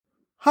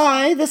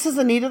Hi, this is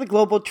Anita, the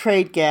Global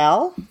Trade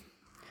Gal,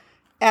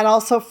 and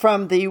also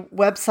from the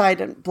website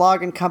and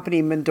blog and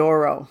company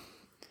Mindoro.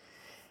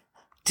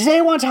 Today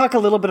I want to talk a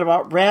little bit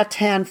about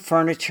rattan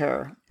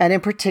furniture, and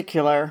in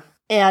particular,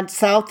 and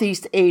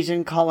Southeast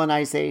Asian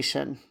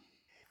colonization.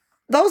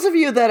 Those of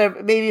you that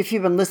have, maybe if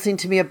you've been listening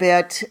to me a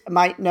bit,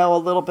 might know a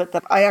little bit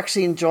that I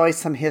actually enjoy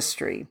some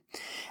history.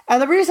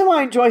 And the reason why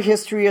I enjoy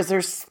history is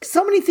there's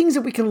so many things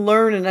that we can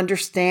learn and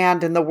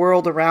understand in the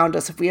world around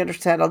us if we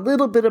understand a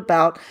little bit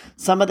about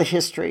some of the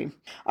history.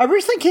 I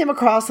recently came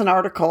across an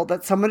article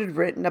that someone had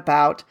written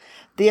about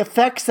the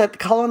effects that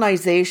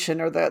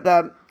colonization or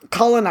the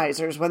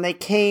colonizers, when they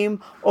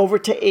came over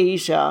to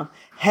Asia,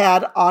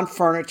 had on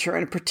furniture,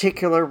 in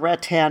particular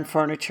rattan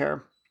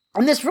furniture.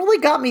 And this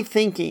really got me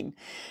thinking.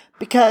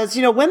 Because,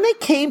 when they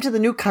came to the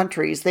new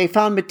countries, they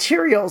found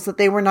materials that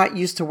they were not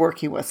used to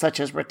working with, such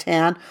as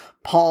rattan,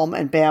 palm,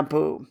 and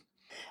bamboo.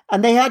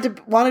 And they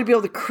wanted to be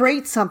able to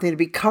create something to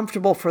be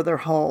comfortable for their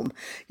home.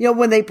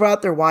 When they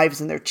brought their wives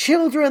and their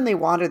children, they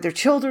wanted their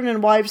children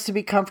and wives to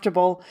be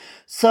comfortable.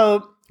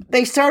 So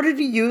they started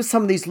to use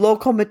some of these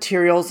local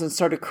materials and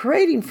started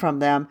creating from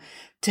them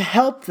to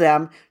help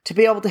them to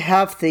be able to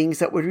have things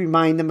that would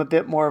remind them a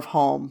bit more of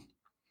home.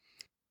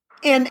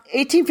 In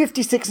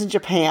 1856 in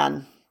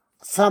Japan,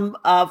 some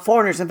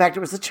foreigners, in fact,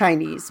 it was the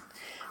Chinese,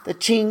 the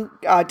Qing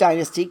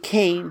dynasty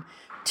came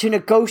to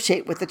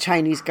negotiate with the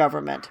Chinese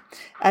government.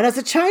 And as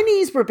the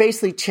Chinese were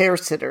basically chair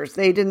sitters,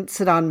 they didn't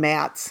sit on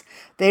mats.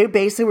 They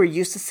basically were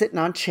used to sitting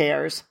on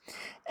chairs.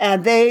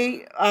 And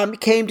they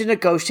came to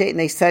negotiate and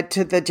they said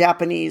to the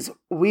Japanese,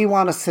 we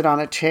want to sit on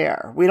a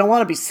chair. We don't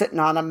want to be sitting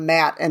on a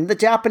mat. And the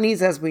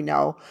Japanese, as we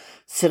know,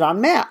 sit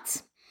on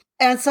mats.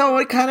 And so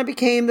it kind of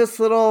became this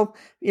little,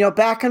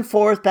 back and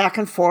forth.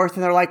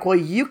 And they're like, well,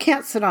 you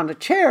can't sit on a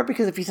chair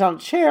because if you sit on a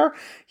chair,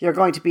 you're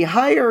going to be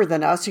higher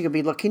than us. You're going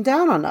to be looking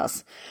down on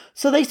us.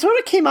 So they sort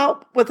of came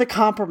out with a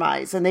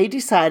compromise and they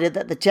decided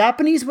that the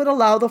Japanese would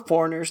allow the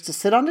foreigners to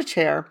sit on a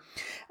chair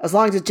as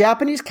long as the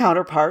Japanese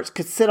counterparts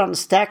could sit on a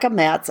stack of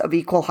mats of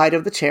equal height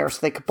of the chair so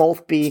they could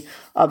both be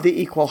of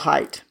the equal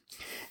height.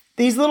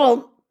 These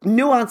little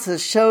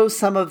nuances show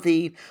some of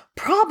the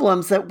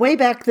problems that way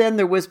back then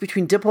there was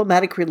between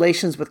diplomatic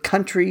relations with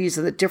countries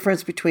and the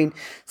difference between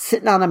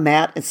sitting on a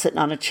mat and sitting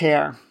on a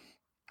chair.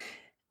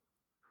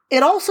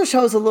 It also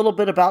shows a little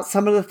bit about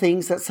some of the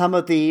things that some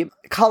of the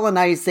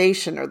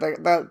colonization or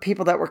the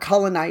people that were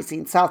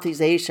colonizing Southeast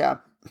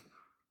Asia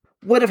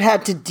would have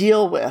had to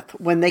deal with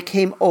when they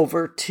came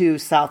over to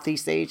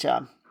Southeast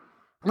Asia,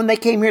 when they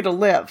came here to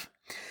live.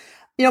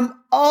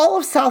 All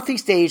of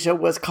Southeast Asia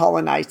was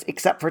colonized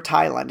except for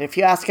Thailand. If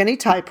you ask any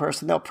Thai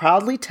person, they'll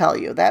proudly tell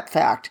you that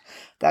fact,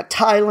 that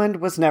Thailand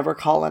was never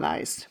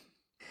colonized.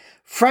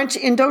 French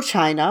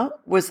Indochina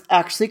was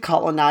actually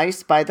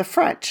colonized by the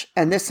French,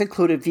 and this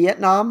included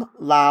Vietnam,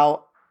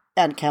 Laos,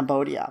 and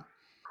Cambodia.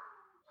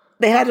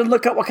 They had to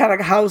look at what kind of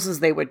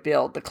houses they would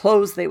build, the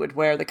clothes they would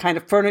wear, the kind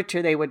of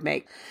furniture they would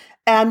make.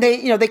 And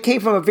they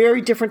came from a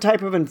very different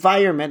type of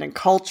environment and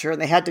culture,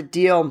 and they had to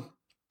deal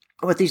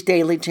with these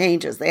daily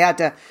changes. They had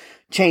to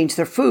change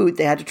their food.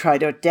 They had to try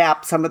to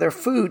adapt some of their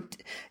food,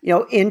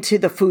 into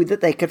the food that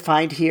they could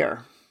find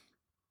here.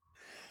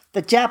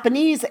 The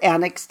Japanese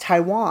annexed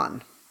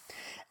Taiwan.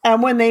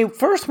 And when they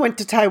first went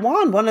to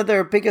Taiwan, one of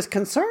their biggest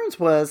concerns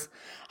was,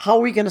 how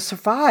are we going to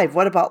survive?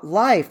 What about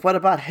life? What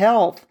about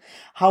health?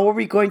 How are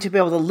we going to be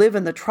able to live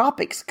in the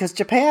tropics? Because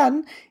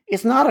Japan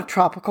is not a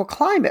tropical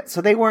climate.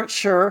 So they weren't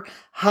sure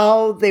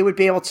how they would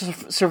be able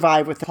to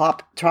survive with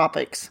the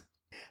tropics.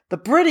 The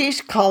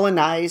British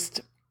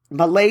colonized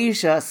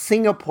Malaysia,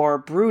 Singapore,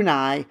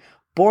 Brunei,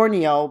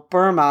 Borneo,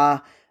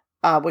 Burma,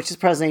 which is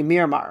present-day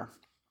Myanmar.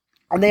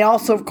 And they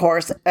also, of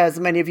course, as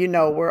many of you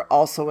know, were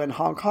also in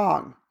Hong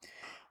Kong.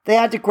 They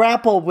had to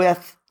grapple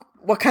with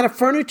what kind of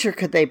furniture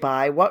could they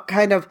buy, what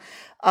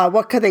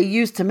could they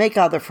use to make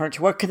other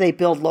furniture, what could they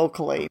build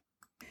locally.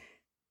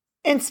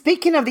 And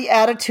speaking of the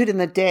attitude in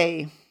the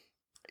day,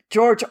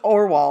 George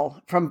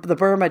Orwell from the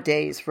Burma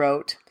days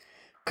wrote,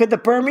 could the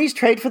Burmese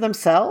trade for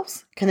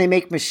themselves? Can they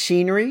make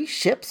machinery,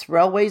 ships,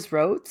 railways,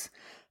 roads?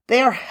 They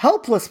are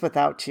helpless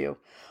without you.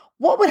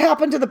 What would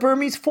happen to the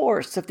Burmese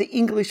force if the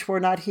English were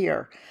not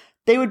here?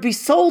 They would be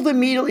sold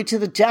immediately to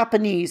the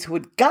Japanese, who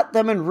would gut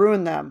them and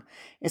ruin them,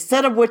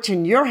 instead of which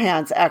in your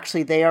hands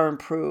actually they are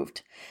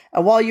improved.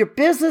 And while your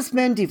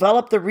businessmen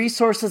develop the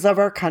resources of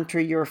our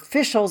country, your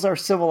officials are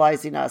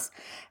civilizing us,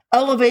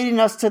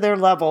 elevating us to their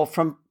level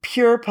from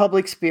pure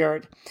public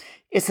spirit.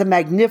 It's a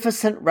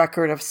magnificent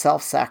record of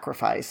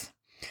self-sacrifice.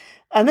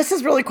 And this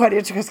is really quite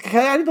interesting because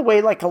kind of the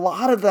way like a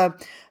lot of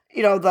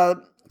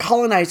the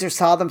colonizers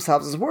saw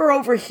themselves as we're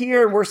over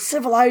here and we're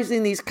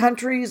civilizing these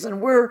countries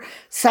and we're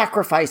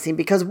sacrificing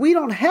because we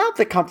don't have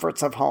the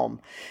comforts of home.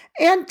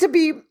 And to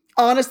be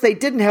honest, they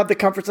didn't have the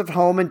comforts of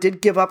home and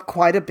did give up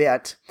quite a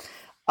bit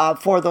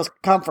for those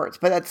comforts.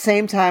 But at the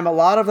same time, a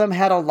lot of them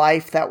had a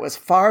life that was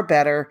far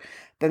better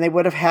than they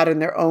would have had in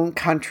their own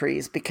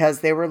countries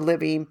because they were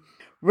living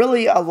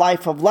really a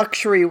life of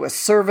luxury with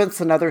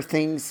servants and other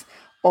things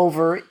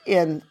over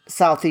in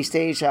Southeast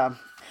Asia.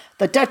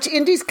 The Dutch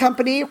Indies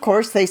Company, of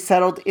course, they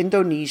settled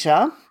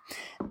Indonesia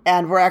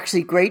and were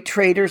actually great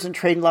traders and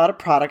traded a lot of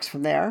products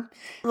from there.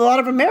 A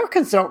lot of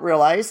Americans don't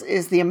realize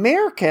is the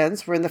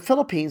Americans were in the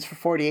Philippines for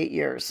 48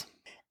 years.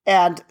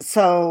 And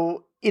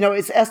so,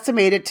 it's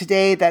estimated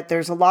today that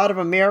there's a lot of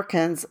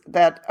Americans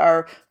that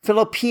are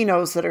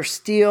Filipinos that are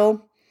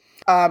still,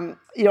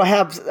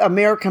 have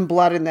American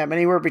blood in them,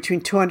 anywhere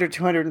between 200 to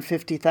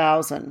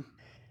 250,000.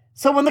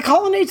 So when the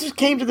colonizers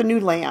came to the new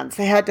lands,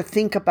 they had to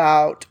think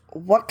about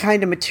what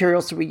kind of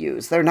materials do we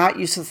use. They're not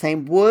used to the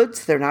same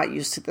woods. They're not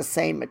used to the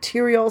same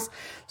materials.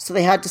 So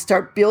they had to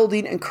start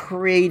building and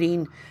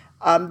creating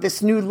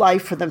this new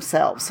life for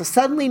themselves. So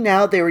suddenly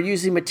now they were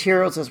using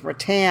materials as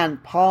rattan,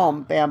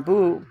 palm,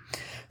 bamboo.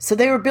 So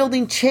they were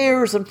building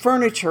chairs and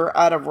furniture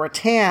out of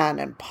rattan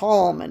and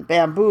palm and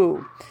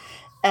bamboo.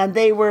 And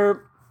they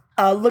were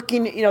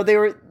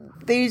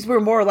these were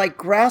more like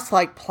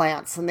grass-like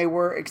plants than they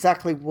were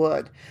exactly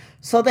wood.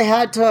 So they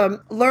had to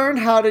learn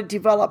how to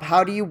develop,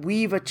 how do you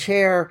weave a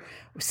chair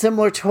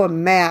similar to a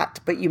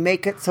mat, but you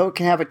make it so it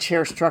can have a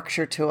chair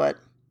structure to it.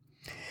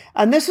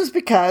 And this was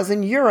because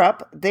in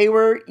Europe, they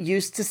were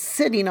used to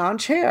sitting on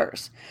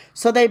chairs.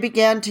 So they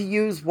began to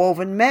use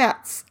woven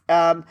mats.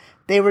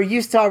 They were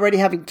used to already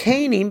having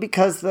caning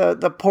because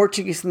the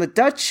Portuguese and the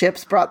Dutch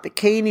ships brought the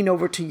caning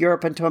over to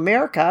Europe and to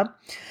America.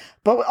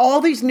 But all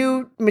these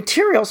new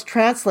materials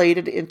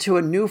translated into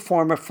a new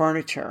form of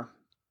furniture.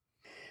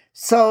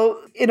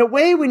 So in a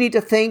way, we need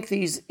to thank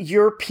these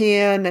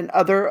European and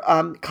other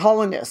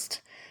colonists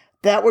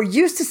that were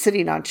used to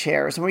sitting on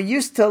chairs and were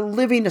used to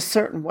living a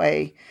certain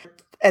way.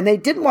 And they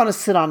didn't want to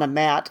sit on a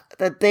mat,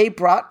 that they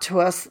brought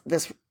to us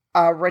this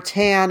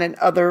rattan and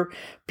other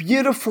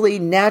beautifully,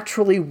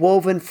 naturally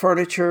woven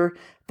furniture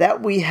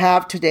that we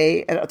have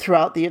today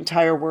throughout the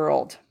entire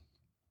world.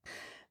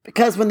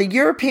 Because when the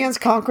Europeans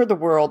conquered the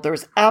world, there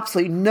was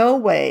absolutely no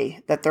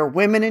way that their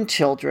women and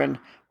children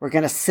were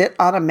going to sit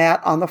on a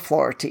mat on the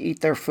floor to eat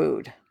their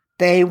food.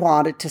 They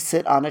wanted to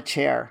sit on a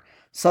chair.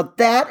 So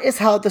that is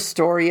how the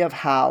story of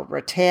how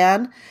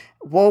rattan,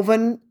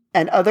 woven,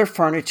 and other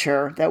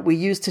furniture that we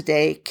use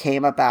today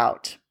came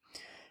about.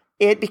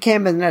 It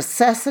became a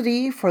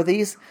necessity for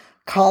these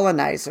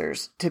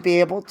colonizers to be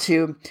able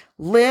to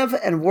live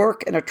and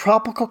work in a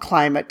tropical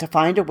climate to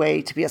find a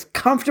way to be as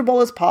comfortable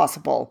as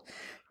possible,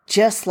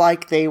 just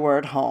like they were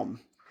at home.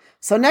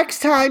 So next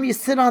time you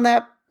sit on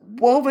that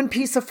woven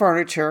piece of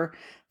furniture,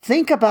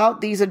 think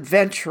about these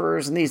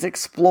adventurers and these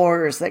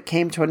explorers that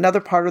came to another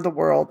part of the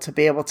world to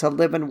be able to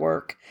live and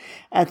work.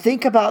 And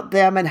think about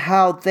them and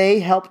how they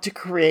helped to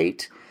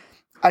create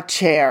a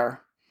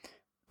chair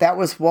that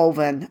was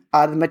woven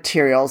out of the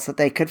materials that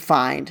they could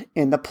find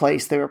in the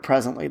place they were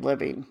presently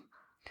living.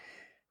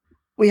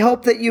 We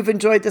hope that you've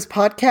enjoyed this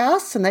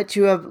podcast and that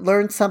you have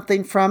learned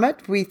something from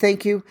it. We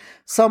thank you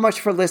so much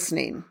for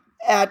listening.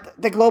 At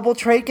the Global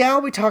Trade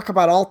Gal, we talk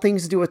about all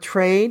things to do with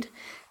trade.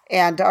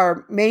 And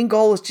our main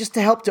goal is just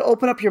to help to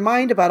open up your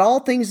mind about all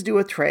things to do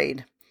with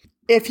trade.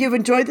 If you've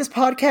enjoyed this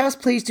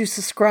podcast, please do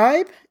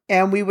subscribe.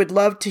 And we would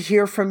love to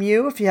hear from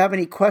you if you have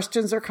any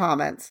questions or comments.